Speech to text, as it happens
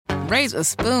raise a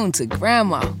spoon to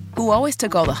Grandma, who always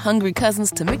took all the hungry cousins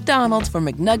to McDonald's for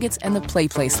McNuggets and the Play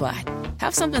Slide.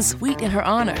 Have something sweet in her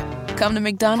honor. Come to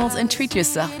McDonald's and treat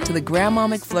yourself to the Grandma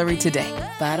McFlurry today.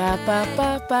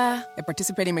 Ba-da-ba-ba-ba. At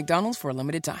participating McDonald's for a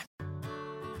limited time.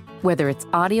 Whether it's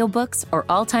audiobooks or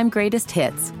all-time greatest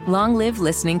hits, long live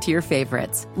listening to your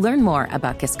favorites. Learn more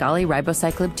about Kisqali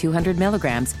Ribociclib 200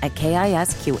 milligrams at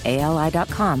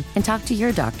KISQALI.com and talk to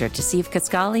your doctor to see if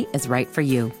Kisqali is right for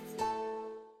you.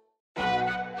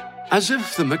 As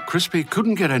if the McCrispy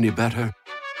couldn't get any better,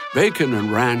 Bacon and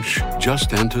Ranch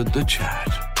just entered the chat.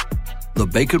 The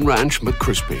Bacon Ranch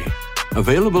McCrispy,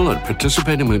 available at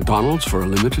participating McDonald's for a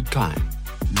limited time.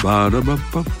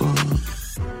 Ba-da-ba-ba-ba.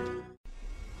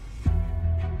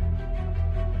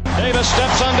 Davis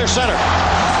steps under center.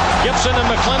 Gibson and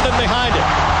McClendon behind him.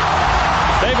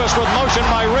 Davis with motion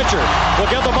by Richard. Will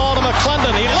give the ball to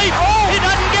McClendon. He leaps. Oh, he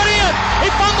doesn't get in.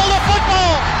 He fumbled the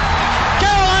football.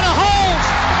 Carolina holds.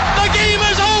 The game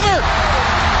is over.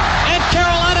 And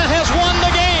Carolina has won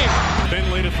the game.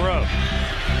 Finley to throw.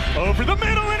 Over the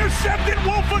middle, intercepted.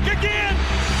 Wolford again.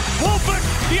 Wolford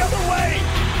the other way.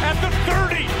 At the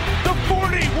 30, the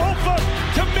 40. Wolford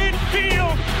to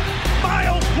midfield.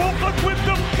 Miles Wolford with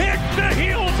the pick, the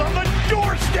Heels on the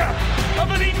doorstep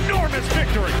of an enormous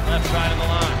victory. Left side of the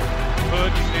line.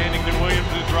 Hood standing to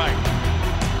Williams' right.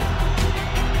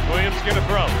 Williams gonna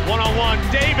throw. One-on-one.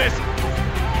 Davis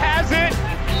has it.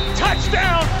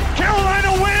 Touchdown.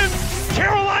 Carolina wins.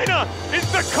 Carolina is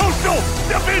the Coastal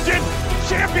Division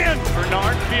champion.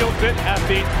 Bernard fields it at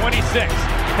the 26.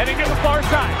 Heading to the far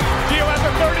side. Gio at the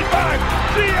 35.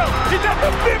 Gio, he's at the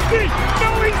 50.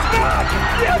 No, he's not.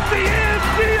 Yes, he is.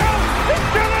 Gio is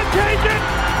going to take it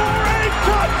for a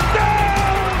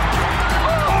touchdown.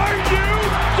 Are you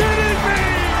kidding me?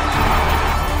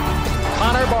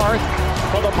 Connor Barth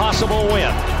for the possible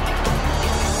win.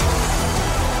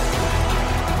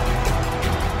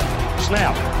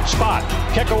 Snap, spot,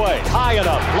 kick away, high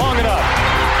enough, long enough.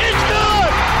 It's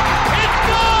good! It's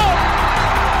good!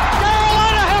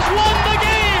 Carolina has won the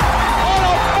game on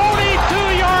a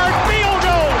 42-yard field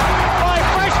goal by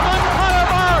freshman Connor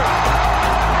Barth.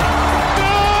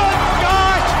 Good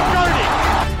gosh, dirty!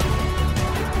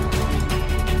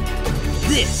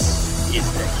 This is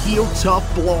the Heel Tough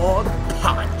Blog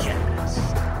Podcast.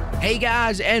 Hey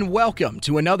guys, and welcome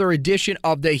to another edition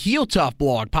of the Heel Tough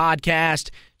Blog Podcast.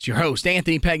 It's your host,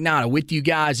 Anthony Pagnotta, with you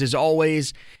guys as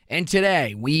always. And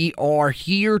today we are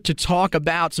here to talk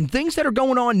about some things that are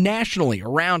going on nationally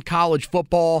around college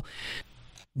football.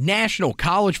 National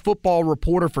college football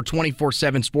reporter for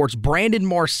 24/7 Sports, Brandon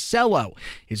Marcello,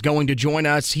 is going to join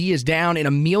us. He is down in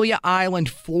Amelia Island,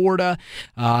 Florida.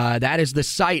 That is the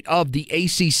site of the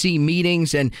ACC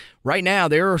meetings, and right now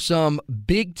there are some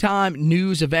big-time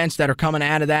news events that are coming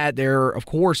out of that. There, of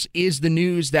course, is the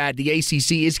news that the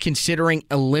ACC is considering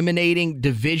eliminating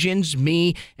divisions.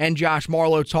 Me and Josh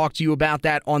Marlowe talked to you about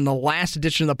that on the last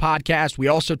edition of the podcast. We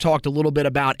also talked a little bit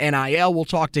about NIL. We'll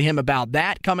talk to him about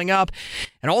that coming up.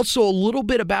 And also a little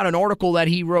bit about an article that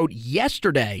he wrote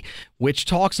yesterday, which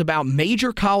talks about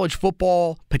major college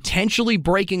football potentially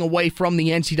breaking away from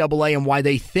the NCAA and why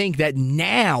they think that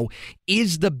now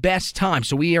is the best time.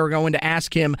 So we are going to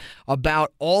ask him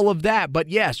about all of that. But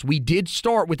yes, we did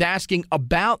start with asking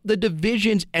about the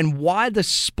divisions and why the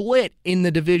split in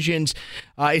the divisions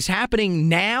is happening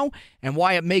now and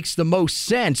why it makes the most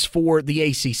sense for the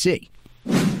ACC.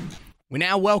 We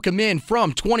now welcome in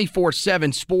from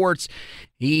 24/7 Sports.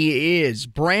 He is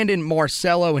Brandon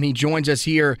Marcello, and he joins us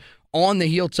here on the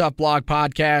Heel Tough Blog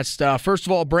Podcast. First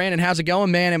of all, Brandon, how's it going,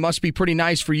 man? It must be pretty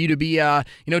nice for you to be,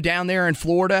 down there in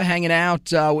Florida, hanging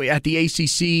out at the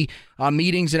ACC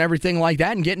meetings and everything like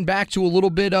that, and getting back to a little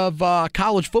bit of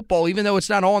college football, even though it's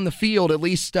not on the field. At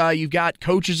least you've got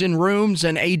coaches in rooms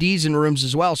and ADs in rooms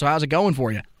as well. So how's it going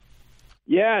for you?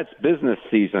 Yeah, it's business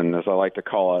season, as I like to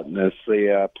call it. And it's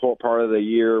the part of the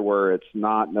year where it's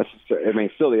not necessarily, I mean,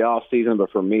 it's still the off season,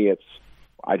 but for me,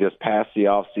 I just passed the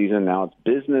off season. Now it's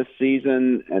business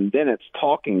season, and then it's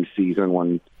talking season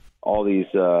when all these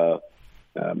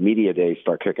media days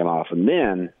start kicking off, and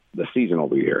then the season will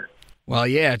be here. Well,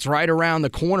 yeah, it's right around the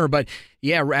corner. But,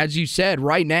 yeah, as you said,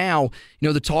 right now,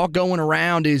 the talk going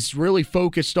around is really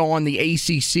focused on the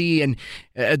ACC and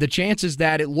the chances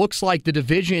that it looks like the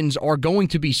divisions are going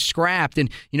to be scrapped. And,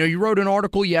 you wrote an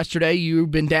article yesterday.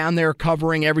 You've been down there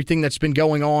covering everything that's been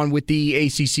going on with the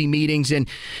ACC meetings. And,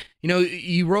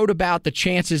 you wrote about the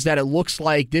chances that it looks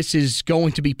like this is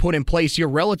going to be put in place here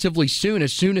relatively soon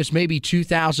as maybe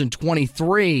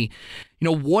 2023.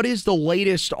 what is the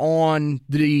latest on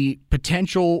the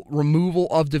potential removal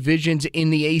of divisions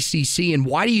in the ACC, and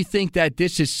why do you think that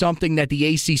this is something that the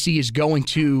ACC is going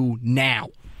to now?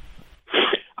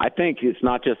 I think it's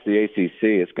not just the ACC.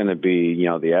 It's going to be,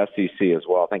 the SEC as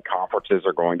well. I think conferences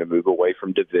are going to move away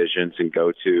from divisions and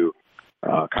go to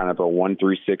kind of a 1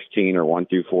 through 16 or 1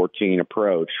 through 14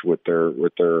 approach with their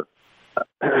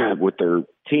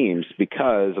teams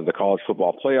because of the college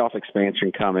football playoff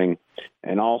expansion coming,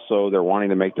 and also they're wanting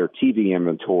to make their TV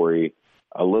inventory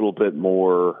a little bit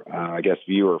more,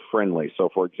 viewer friendly. So,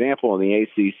 for example, in the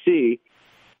ACC,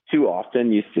 too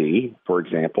often you see, for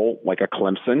example, like a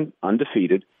Clemson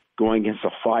undefeated going against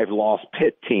a 5-loss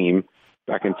Pitt team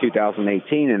back in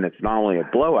 2018, and it's not only a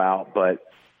blowout, but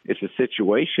it's a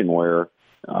situation where,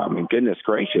 goodness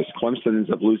gracious, Clemson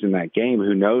ends up losing that game.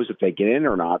 Who knows if they get in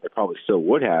or not? They probably still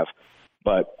would have.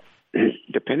 But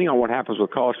depending on what happens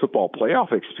with college football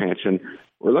playoff expansion,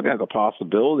 we're looking at the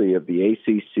possibility of the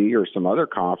ACC or some other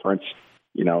conference,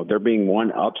 they're being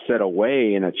one upset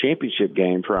away in a championship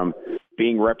game from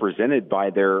being represented by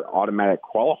their automatic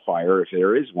qualifier, if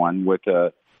there is one, with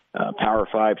a Power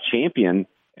 5 champion,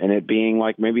 and it being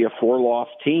like maybe a 4-loss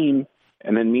team.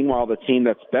 And then meanwhile, the team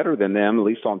that's better than them, at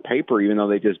least on paper, even though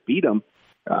they just beat them,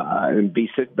 and be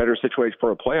better situated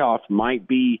for a playoff, might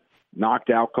be knocked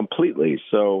out completely.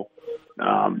 So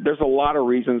there's a lot of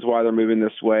reasons why they're moving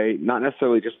this way, not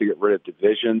necessarily just to get rid of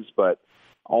divisions, but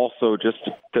also just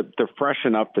to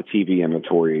freshen up the TV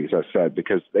inventory, as I said,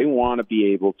 because they want to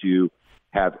be able to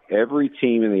have every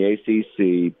team in the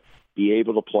ACC be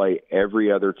able to play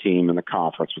every other team in the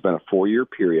conference within a 4-year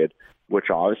period, which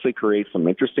obviously creates some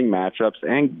interesting matchups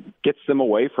and gets them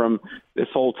away from this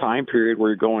whole time period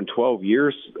where you're going 12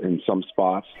 years in some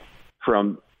spots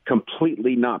from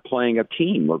completely not playing a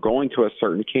team or going to a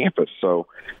certain campus. So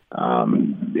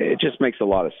it just makes a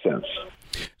lot of sense.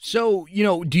 So,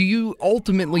 do you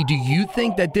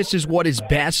think that this is what is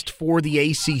best for the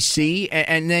ACC?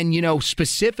 And then,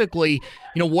 specifically,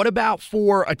 what about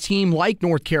for a team like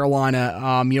North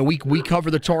Carolina? We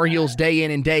cover the Tar Heels day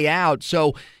in and day out.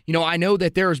 So, I know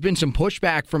that there has been some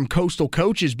pushback from Coastal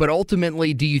coaches, but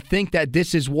ultimately, do you think that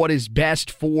this is what is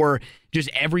best for just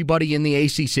everybody in the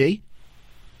ACC?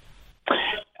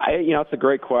 It's a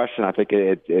great question. I think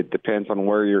it depends on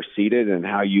where you're seated and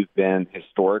how you've been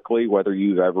historically, whether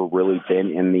you've ever really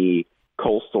been in the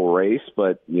Coastal race.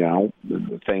 But,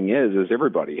 the thing is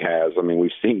everybody has.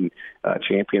 We've seen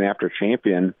champion after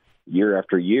champion year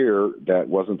after year that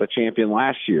wasn't the champion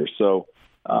last year. So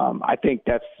I think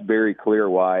that's very clear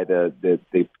why the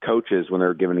coaches, when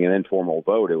they're giving an informal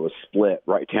vote, it was split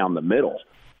right down the middle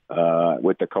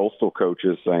with the Coastal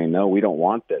coaches saying, no, we don't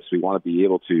want this. We want to be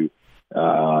able to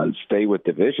stay with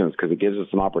divisions because it gives us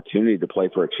an opportunity to play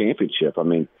for a championship.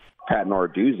 Pat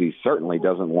Narduzzi certainly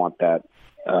doesn't want that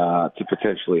to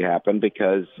potentially happen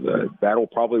because that'll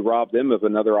probably rob them of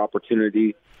another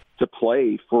opportunity to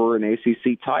play for an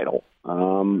ACC title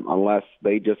unless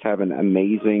they just have an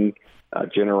amazing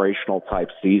generational type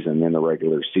season in the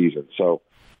regular season. So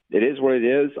it is what it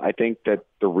is. I think that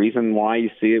the reason why you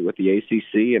see it with the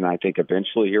ACC, and I think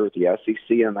eventually here with the SEC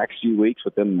in the next few weeks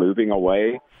with them moving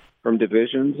away from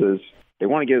divisions, is they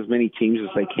want to get as many teams as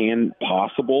they can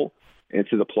possible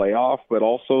into the playoff, but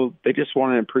also they just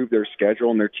want to improve their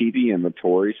schedule and their TV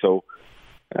inventory. So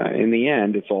in the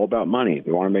end, it's all about money.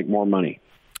 They want to make more money.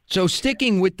 So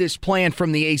sticking with this plan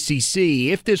from the ACC,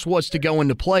 if this was to go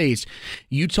into place,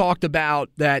 you talked about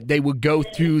that they would go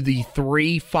through the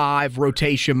 3-5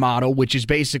 rotation model, which is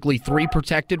basically 3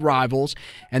 protected rivals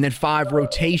and then 5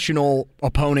 rotational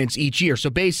opponents each year. So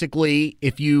basically,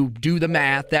 if you do the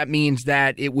math, that means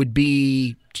that it would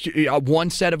be one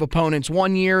set of opponents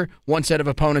one year, one set of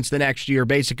opponents the next year.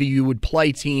 Basically, you would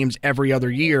play teams every other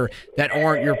year that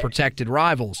aren't your protected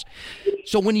rivals.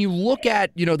 So when you look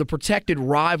at, the protected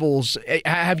rivals,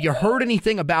 have you heard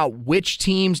anything about which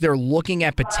teams they're looking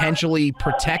at potentially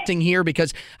protecting here?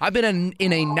 Because I've been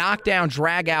in a knockdown,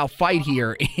 drag-out fight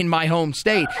here in my home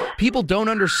state. People don't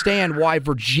understand why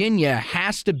Virginia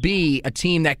has to be a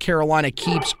team that Carolina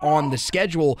keeps on the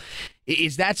schedule.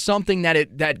 Is that something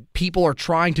that people are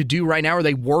trying to do right now? Are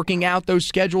they working out those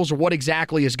schedules, or what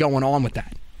exactly is going on with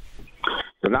that?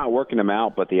 They're not working them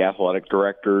out, but the athletic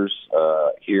directors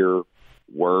here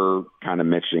were kind of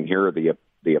mentioning here are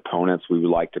the opponents we would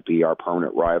like to be our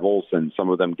permanent rivals, and some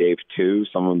of them gave 2,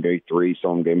 some of them gave 3,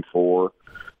 some of them gave 4,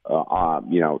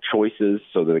 choices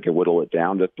so that they could whittle it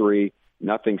down to 3.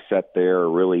 Nothing set there,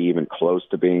 really even close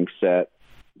to being set.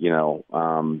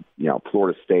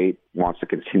 Florida State wants to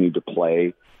continue to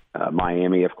play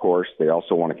Miami, of course. They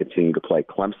also want to continue to play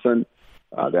Clemson.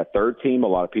 That third team, a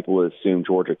lot of people would assume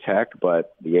Georgia Tech,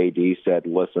 but the AD said,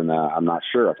 listen, I'm not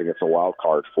sure. I think it's a wild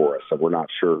card for us, so we're not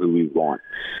sure who we want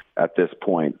at this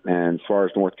point. And as far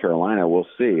as North Carolina, we'll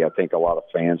see. I think a lot of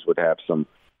fans would have some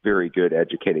very good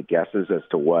educated guesses as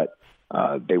to what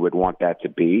they would want that to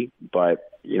be, but,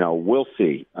 we'll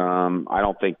see. I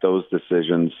don't think those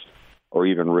decisions or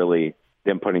even really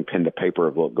them putting pen to paper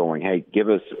of going, hey, give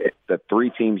us the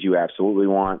three teams you absolutely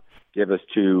want, give us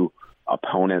two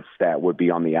opponents that would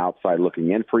be on the outside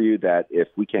looking in for you, that if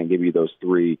we can't give you those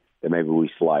three, then maybe we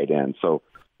slide in. So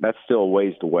that's still a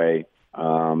ways away,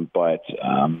 but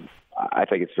I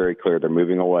think it's very clear they're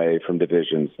moving away from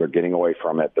divisions. They're getting away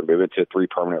from it. They're moving to three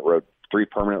permanent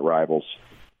rivals.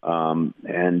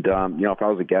 If I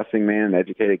was a guessing man, an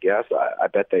educated guess, I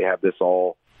bet they have this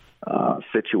all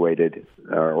situated,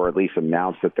 or at least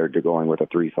announced that they're going with a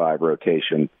 3-5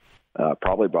 rotation,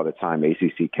 probably by the time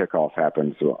ACC kickoff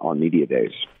happens on media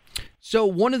days. So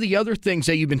one of the other things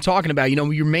that you've been talking about,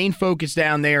 your main focus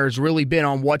down there has really been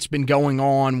on what's been going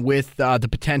on with the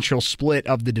potential split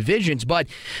of the divisions. But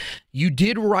you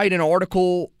did write an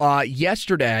article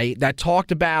yesterday that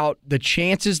talked about the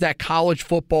chances that college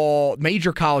football,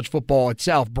 major college football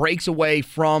itself, breaks away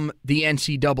from the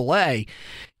NCAA.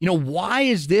 Why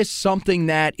is this something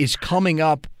that is coming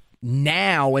up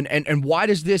now, and why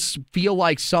does this feel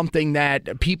like something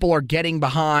that people are getting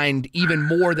behind even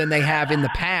more than they have in the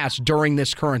past during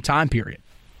this current time period?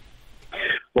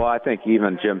 Well, I think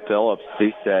even Jim Phillips,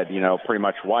 he said, pretty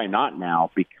much why not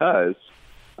now? Because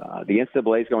the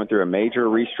NCAA is going through a major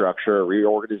restructure, a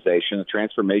reorganization. The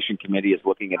transformation committee is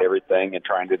looking at everything and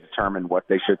trying to determine what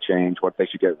they should change, what they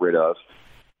should get rid of.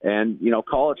 And,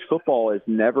 college football has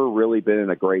never really been in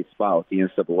a great spot with the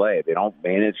NCAA. They don't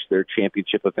manage their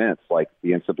championship events like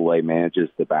the NCAA manages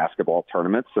the basketball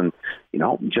tournaments. And,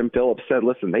 Jim Phillips said,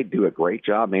 listen, they do a great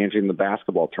job managing the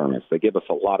basketball tournaments. They give us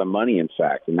a lot of money, in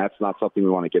fact, and that's not something we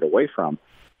want to get away from.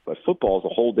 But football is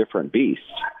a whole different beast.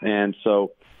 And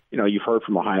so, you've heard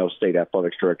from Ohio State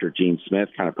Athletics Director Gene Smith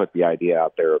kind of put the idea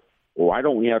out there, well, why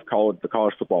don't we have the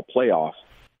college football playoff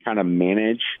kind of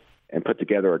manage and put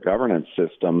together a governance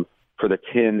system for the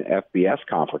 10 FBS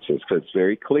conferences, because it's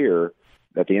very clear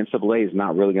that the NCAA is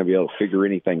not really going to be able to figure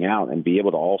anything out and be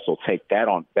able to also take that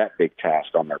big task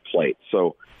on their plate.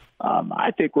 So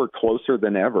I think we're closer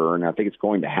than ever, and I think it's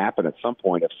going to happen at some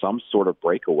point of some sort of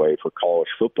breakaway for college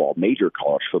football, major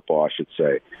college football, I should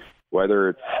say, whether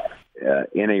it's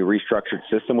in a restructured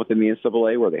system within the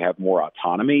NCAA where they have more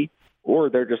autonomy,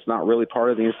 or they're just not really part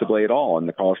of the NCAA at all, and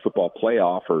the college football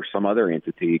playoff or some other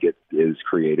entity is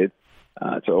created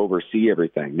to oversee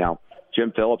everything. Now,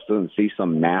 Jim Phillips doesn't see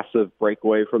some massive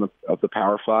breakaway of the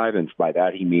Power Five, and by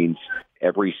that he means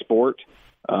every sport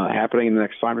happening in the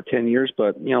next 5 or 10 years.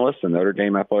 But, listen, Notre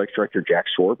Dame Athletics Director Jack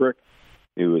Swarbrick,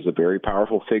 who is a very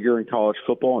powerful figure in college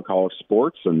football and college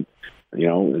sports and,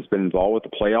 has been involved with the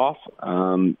playoff.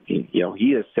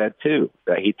 He has said, too,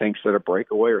 that he thinks that a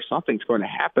breakaway or something's going to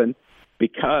happen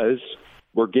because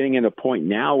we're getting in a point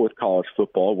now with college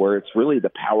football where it's really the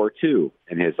power two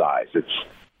in his eyes.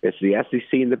 It's the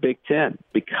SEC and the Big Ten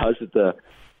because of the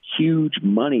huge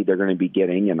money they're going to be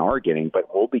getting and are getting,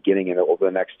 but will be getting it over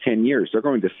the next 10 years. They're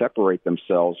going to separate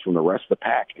themselves from the rest of the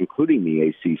pack, including the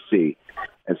ACC.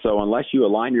 And so unless you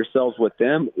align yourselves with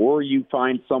them or you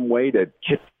find some way to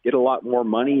get a lot more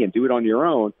money and do it on your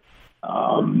own,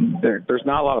 there's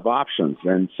not a lot of options.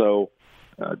 And so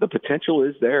the potential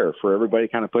is there for everybody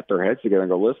to kind of put their heads together and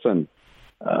go, listen,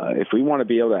 if we want to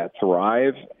be able to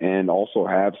thrive and also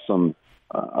have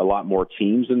a lot more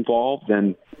teams involved,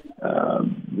 then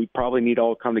we probably need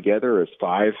all to come together as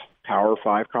 5 Power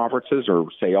 5 conferences, or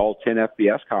say all 10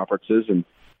 FBS conferences, and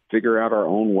figure out our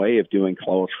own way of doing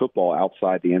college football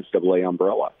outside the NCAA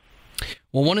umbrella.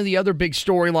 Well, one of the other big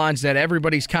storylines that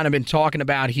everybody's kind of been talking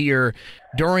about here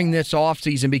during this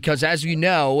offseason, because as you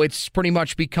know, it's pretty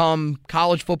much become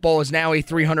college football is now a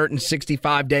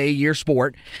 365-day-a-year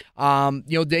sport.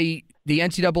 The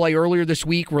NCAA earlier this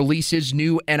week releases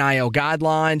new NIL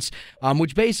guidelines,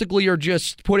 which basically are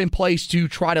just put in place to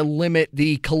try to limit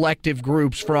the collective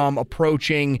groups from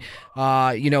approaching,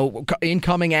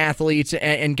 incoming athletes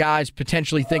and guys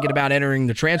potentially thinking about entering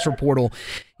the transfer portal.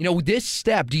 This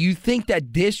step, do you think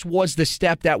that this was the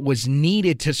step that was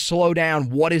needed to slow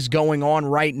down what is going on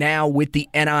right now with the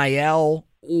NIL,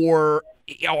 or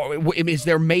is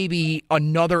there maybe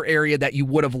another area that you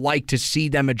would have liked to see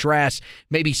them address,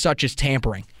 maybe such as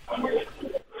tampering?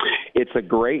 It's a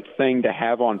great thing to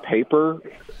have on paper,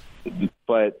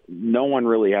 but no one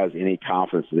really has any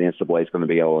confidence that the NCAA is going to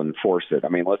be able to enforce it. I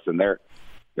mean, listen, their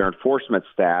enforcement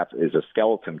staff is a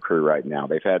skeleton crew right now.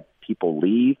 They've had people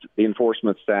leave the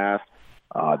enforcement staff.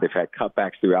 They've had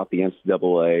cutbacks throughout the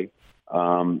NCAA.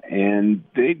 And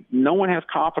no one has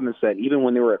confidence that even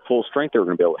when they were at full strength, they were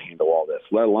going to be able to handle all this,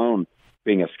 let alone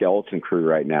being a skeleton crew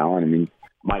right now. And I mean,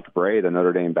 Mike Bray, the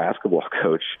Notre Dame basketball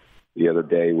coach, the other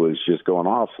day was just going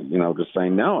off, just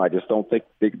saying, no, I just don't think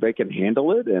they can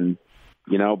handle it. And,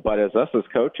 but as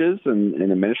coaches and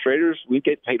administrators, we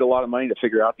get paid a lot of money to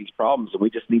figure out these problems, and we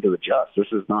just need to adjust. This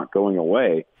is not going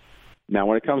away. Now,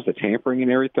 when it comes to tampering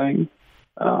and everything,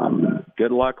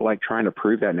 good luck trying to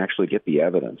prove that and actually get the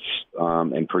evidence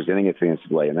and presenting it to the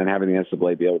NCAA, and then having the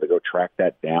NCAA be able to go track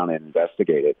that down and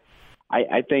investigate it.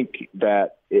 I think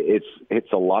that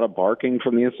it's a lot of barking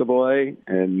from the NCAA,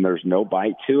 and there's no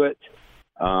bite to it.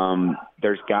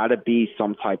 There's got to be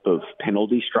some type of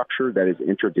penalty structure that is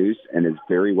introduced and is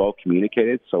very well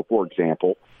communicated. So, for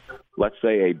example, let's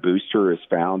say a booster is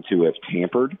found to have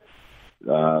tampered.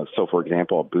 So, for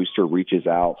example, a booster reaches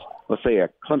out. Let's say a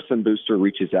Clemson booster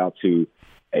reaches out to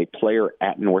a player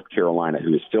at North Carolina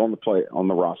who is still on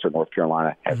the roster at North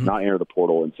Carolina, has not entered the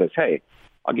portal, and says, hey,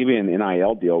 I'll give you an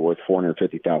NIL deal worth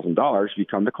 $450,000 if you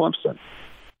come to Clemson.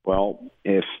 Well,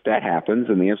 if that happens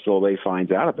and the NCAA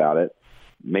finds out about it,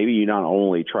 maybe you not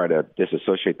only try to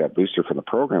disassociate that booster from the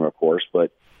program, of course,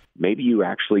 but maybe you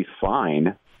actually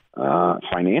fine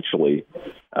financially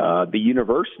the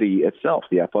university itself,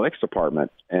 the athletics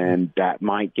department, and that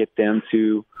might get them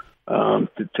to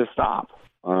stop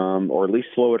or at least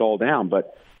slow it all down.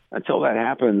 But until that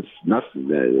happens,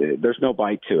 there's no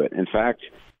bite to it. In fact,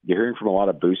 you're hearing from a lot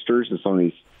of boosters and some of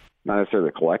these, not necessarily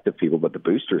the collective people, but the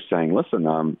boosters saying, listen,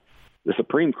 the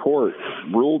Supreme Court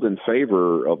ruled in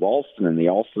favor of Alston in the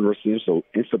Alston versus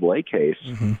NCAA case,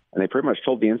 and they pretty much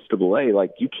told the NCAA,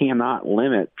 you cannot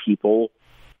limit people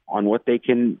on what they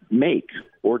can make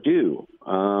or do.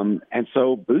 And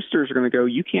so boosters are going to go,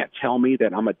 you can't tell me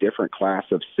that I'm a different class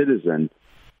of citizen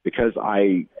because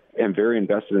I am very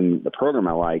invested in the program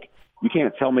I like. You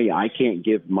can't tell me I can't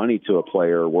give money to a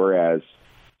player, whereas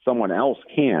someone else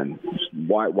can.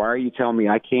 Why are you telling me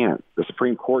I can't? The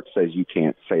Supreme Court says you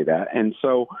can't say that. And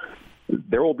so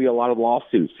there will be a lot of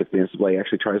lawsuits if the NCAA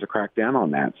actually tries to crack down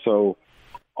on that. So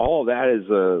all of that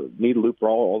is me to loop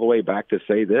all the way back to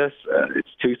say this. It's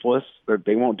toothless.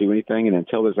 They won't do anything. And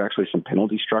until there's actually some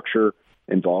penalty structure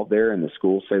involved there and the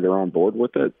schools say they're on board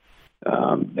with it,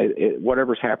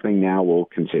 whatever's happening now will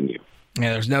continue.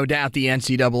 Yeah, there's no doubt the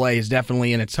NCAA is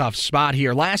definitely in a tough spot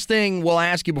here. Last thing we'll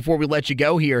ask you before we let you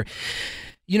go here.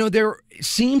 There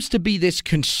seems to be this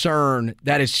concern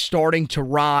that is starting to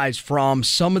rise from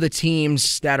some of the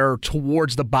teams that are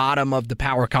towards the bottom of the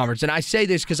power conference. And I say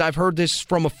this because I've heard this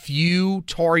from a few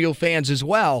Tar Heel fans as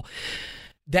well,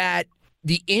 that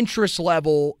the interest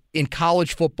level in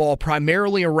college football,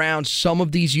 primarily around some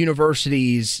of these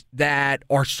universities that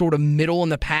are sort of middle in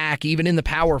the pack, even in the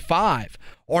Power Five,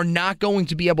 are not going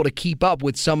to be able to keep up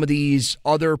with some of these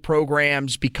other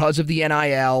programs because of the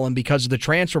NIL and because of the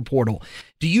transfer portal.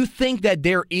 Do you think that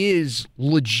there is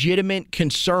legitimate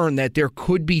concern that there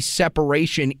could be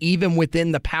separation even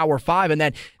within the Power Five and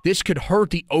that this could hurt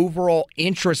the overall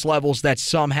interest levels that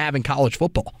some have in college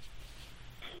football?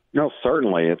 No,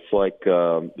 certainly. It's like,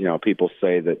 people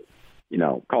say that,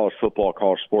 college football,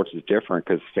 college sports is different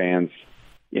because fans,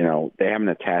 they have an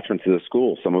attachment to the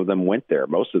school. Some of them went there.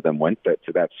 Most of them went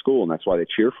to that school, and that's why they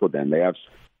cheer for them. They have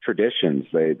traditions.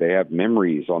 They have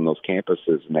memories on those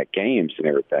campuses and at games and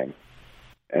everything.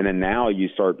 And then now you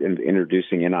start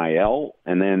introducing NIL,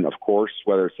 and then, of course,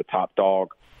 whether it's the top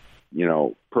dog,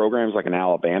 programs like an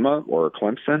Alabama or a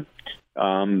Clemson,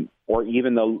 or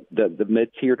even the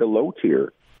mid-tier to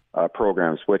low-tier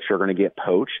programs, which are going to get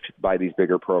poached by these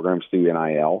bigger programs through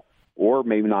NIL, or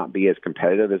maybe not be as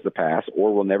competitive as the past,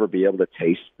 or will never be able to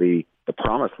taste the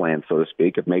promised land, so to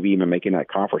speak, of maybe even making that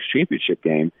conference championship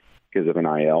game because of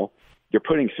NIL. You're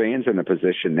putting fans in a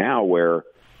position now where,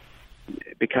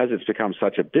 because it's become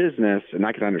such a business, and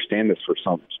I can understand this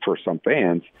for some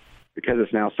fans, because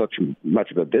it's now such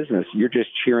much of a business, you're just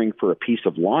cheering for a piece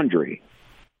of laundry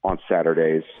on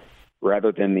Saturdays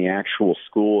rather than the actual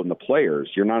school and the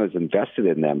players. You're not as invested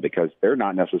in them because they're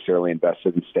not necessarily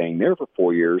invested in staying there for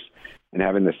 4 years and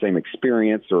having the same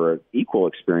experience or equal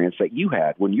experience that you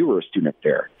had when you were a student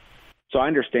there. So I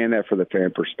understand that for the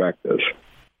fan perspective.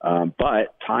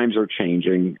 But times are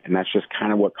changing, and that's just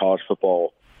kind of what college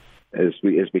football is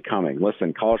becoming.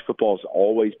 Listen, college football has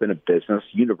always been a business.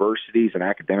 Universities and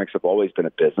academics have always been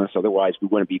a business. Otherwise, we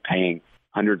wouldn't be paying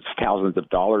hundreds of thousands of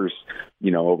dollars,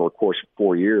 over a course of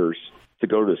 4 years to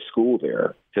go to school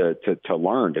there, to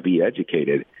learn, to be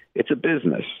educated. It's a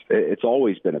business. It's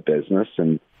always been a business,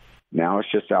 and now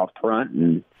it's just out front,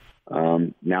 and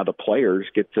now the players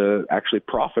get to actually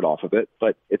profit off of it,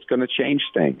 but it's going to change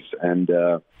things. And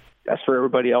that's for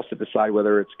everybody else to decide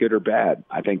whether it's good or bad.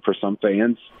 I think for some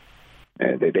fans,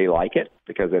 they like it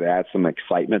because it adds some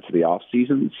excitement to the off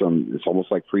season. It's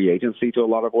almost like free agency to a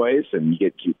lot of ways, and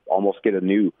you almost get a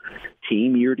new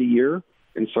team year to year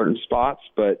in certain spots.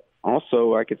 But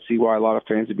also, I could see why a lot of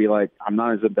fans would be like, I'm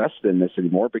not as invested in this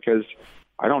anymore because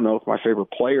I don't know if my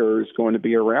favorite player is going to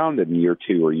be around in year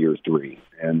 2 or year 3.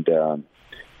 And,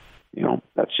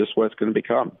 that's just what it's going to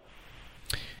become.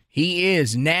 He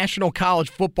is national college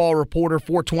football reporter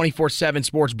for 24/7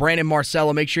 Sports, Brandon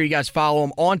Marcello. Make sure you guys follow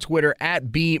him on Twitter at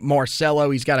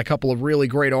 @BMarcello. He's got a couple of really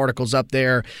great articles up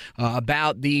there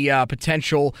about the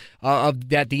potential of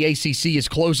that the ACC is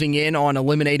closing in on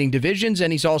eliminating divisions,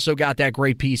 and he's also got that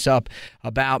great piece up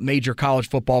about major college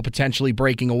football potentially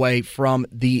breaking away from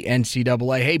the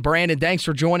NCAA. Hey, Brandon, thanks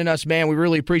for joining us, man. We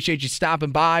really appreciate you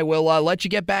stopping by. We'll let you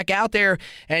get back out there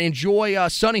and enjoy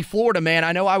sunny Florida, man.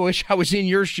 I know I wish I was in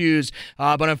your shoes.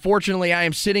 But unfortunately, I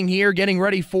am sitting here getting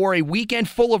ready for a weekend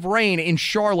full of rain in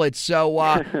Charlotte. So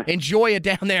enjoy it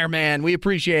down there, man. We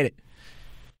appreciate it.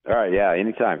 All right, yeah,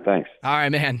 anytime. Thanks. All right,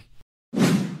 man.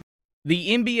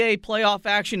 The NBA playoff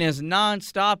action is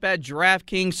nonstop at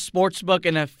DraftKings Sportsbook,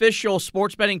 an official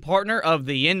sports betting partner of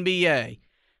the NBA.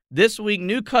 This week,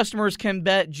 new customers can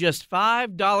bet just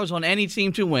 $5 on any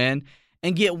team to win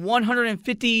and get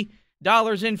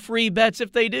 $150 in free bets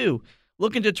if they do.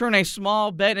 Looking to turn a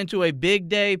small bet into a big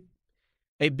payday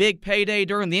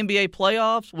during the NBA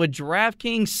playoffs? With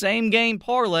DraftKings same-game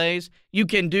parlays, you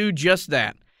can do just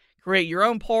that. Create your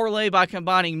own parlay by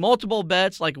combining multiple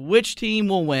bets like which team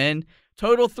will win,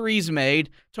 total threes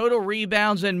made, total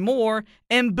rebounds, and more,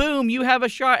 and boom, you have a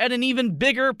shot at an even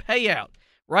bigger payout.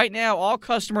 Right now, all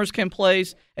customers can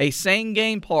place a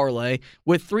same-game parlay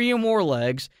with 3 or more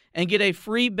legs and get a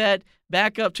free bet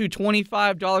back up to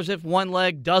 $25 if one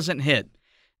leg doesn't hit.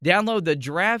 Download the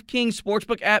DraftKings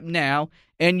Sportsbook app now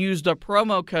and use the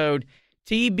promo code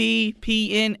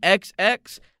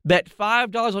TBPNXX. Bet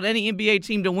 $5 on any NBA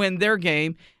team to win their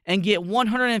game and get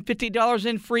 $150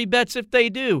 in free bets if they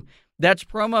do. That's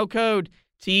promo code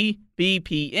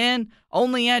TBPN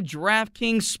only at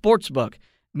DraftKings Sportsbook.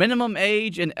 Minimum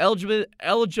age and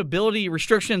eligibility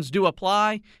restrictions do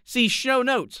apply. See show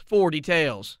notes for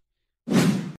details.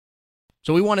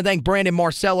 So we want to thank Brandon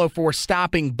Marcello for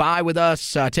stopping by with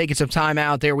us, taking some time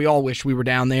out there. We all wish we were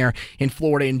down there in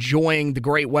Florida enjoying the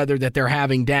great weather that they're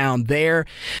having down there.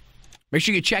 Make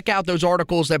sure you check out those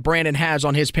articles that Brandon has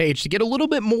on his page to get a little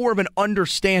bit more of an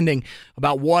understanding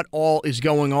about what all is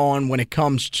going on when it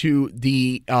comes to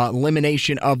the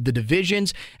elimination of the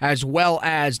divisions, as well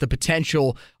as the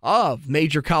potential of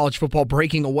major college football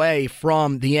breaking away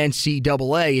from the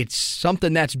NCAA. It's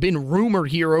something that's been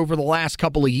rumored here over the last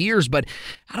couple of years, but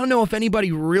I don't know if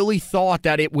anybody really thought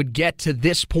that it would get to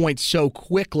this point so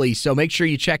quickly. So make sure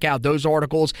you check out those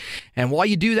articles. And while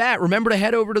you do that, remember to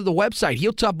head over to the website,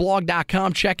 HeelToughBlog.com.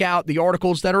 Check out the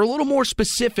articles that are a little more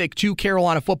specific to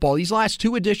Carolina football. These last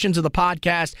 2 editions of the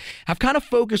podcast have kind of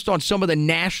focused on some of the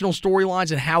national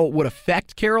storylines and how it would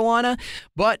affect Carolina,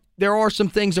 but there are some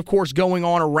things, of course, going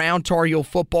on around Tar Heel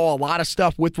football, a lot of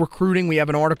stuff with recruiting. We have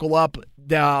an article up.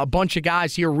 A bunch of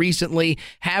guys here recently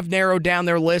have narrowed down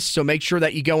their lists, so make sure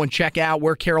that you go and check out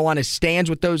where Carolina stands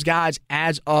with those guys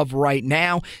as of right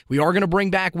now. We are going to bring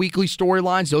back weekly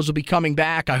storylines. Those will be coming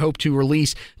back. I hope to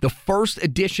release the first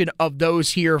edition of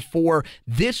those here for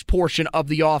this portion of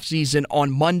the offseason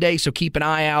on Monday, so keep an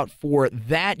eye out for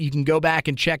that. You can go back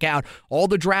and check out all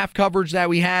the draft coverage that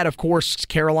we had. Of course,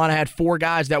 Carolina had 4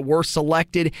 guys that were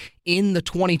selected in the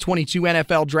 2022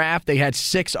 NFL Draft. They had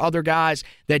 6 other guys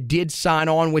that did sign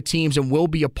on with teams and will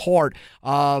be a part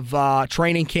of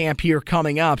training camp here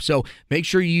coming up. So make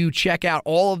sure you check out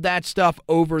all of that stuff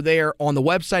over there on the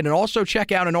website, and also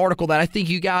check out an article that I think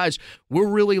you guys will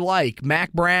really like.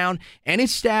 Mac Brown and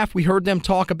his staff, we heard them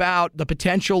talk about the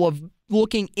potential of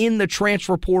looking in the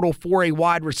transfer portal for a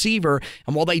wide receiver.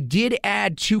 And while they did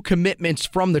add 2 commitments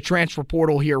from the transfer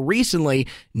portal here recently,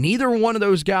 neither one of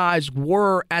those guys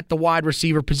were at the wide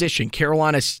receiver position.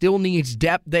 Carolina still needs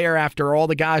depth there after all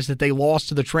the guys that they lost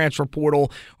to the transfer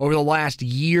portal over the last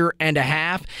year and a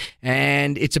half.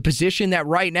 And it's a position that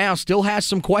right now still has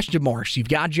some question marks. You've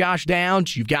got Josh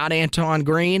Downs, you've got Anton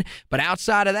Green, but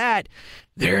outside of that,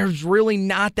 there's really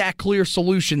not that clear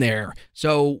solution there.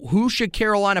 So who should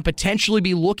Carolina potentially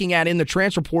be looking at in the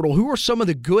transfer portal? Who are some of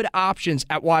the good options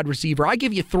at wide receiver? I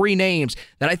give you 3 names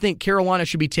that I think Carolina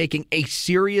should be taking a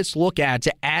serious look at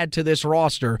to add to this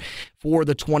roster for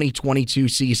the 2022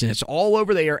 season. It's all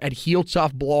over there at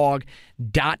HeelToughBlog.com.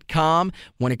 BasketballSeason.com.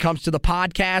 When it comes to the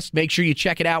podcast, make sure you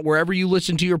check it out wherever you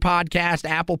listen to your podcast,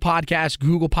 Apple Podcasts,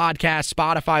 Google Podcasts,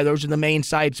 Spotify. Those are the main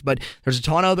sites, but there's a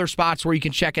ton of other spots where you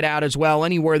can check it out as well,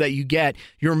 anywhere that you get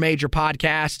your major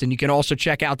podcast. And you can also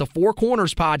check out the Four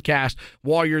Corners podcast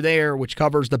while you're there, which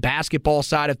covers the basketball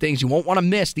side of things. You won't want to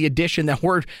miss the edition that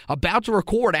we're about to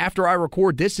record after I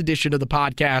record this edition of the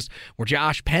podcast, where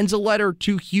Josh pens a letter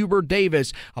to Hubert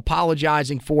Davis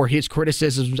apologizing for his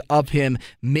criticisms of him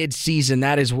mid-season.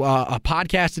 That is a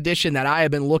podcast edition that I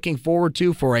have been looking forward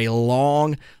to for a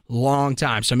long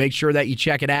time. So make sure that you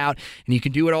check it out. And you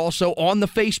can do it also on the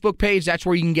Facebook page. That's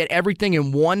where you can get everything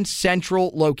in one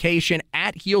central location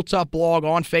at Heel Tough Blog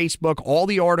on Facebook. All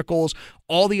the articles,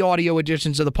 all the audio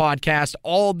editions of the podcast,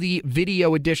 all the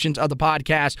video editions of the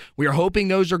podcast. We are hoping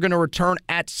those are going to return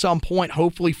at some point,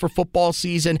 hopefully for football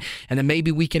season, and then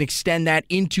maybe we can extend that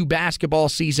into basketball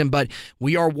season. But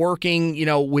we are working,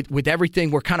 with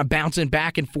everything. We're kind of bouncing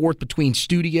back and forth between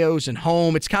studios and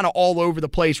home. It's kind of all over the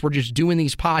place. We're just doing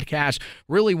these podcasts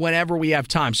really whenever we have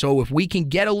time. So if we can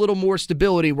get a little more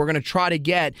stability, we're going to try to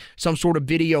get some sort of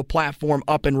video platform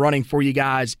up and running for you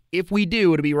guys. If we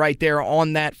do, it'll be right there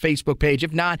on that Facebook page.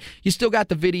 If not, you still got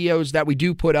the videos that we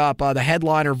do put up, the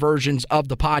headliner versions of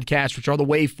the podcast, which are the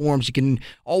waveforms. You can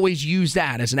always use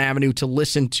that as an avenue to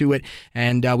listen to it.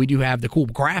 And we do have the cool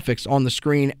graphics on the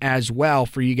screen as well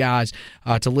for you guys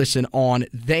to listen on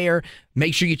there.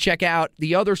 Make sure you check out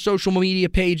the other social media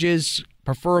pages,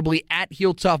 preferably at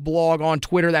Heel Tough Blog on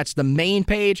Twitter. That's the main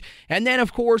page. And then,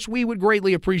 of course, we would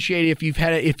greatly appreciate it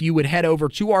if you would head over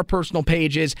to our personal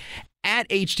pages at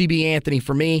HTB Anthony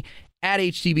for me, at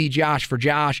HTB Josh for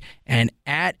Josh, and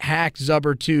at Hack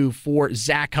Zubber 2 for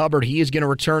Zach Hubbard. He is going to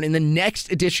return in the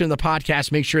next edition of the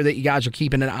podcast. Make sure that you guys are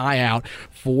keeping an eye out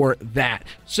for that.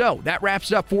 So that wraps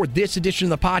it up for this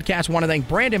edition of the podcast. I want to thank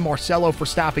Brandon Marcello for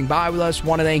stopping by with us. I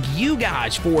want to thank you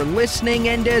guys for listening.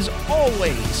 And as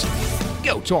always,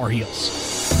 go Tar Heels.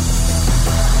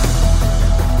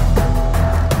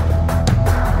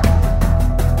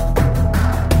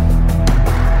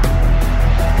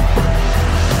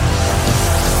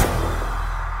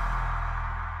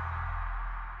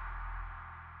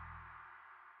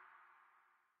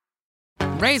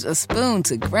 Raise a spoon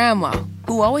to Grandma,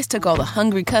 who always took all the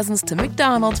hungry cousins to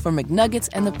McDonald's for McNuggets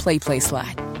and the Play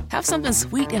Slide. Have something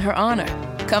sweet in her honor.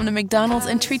 Come to McDonald's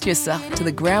and treat yourself to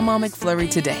the Grandma McFlurry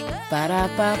today.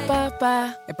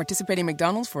 Ba-da-ba-ba-ba. At participating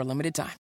McDonald's for a limited time.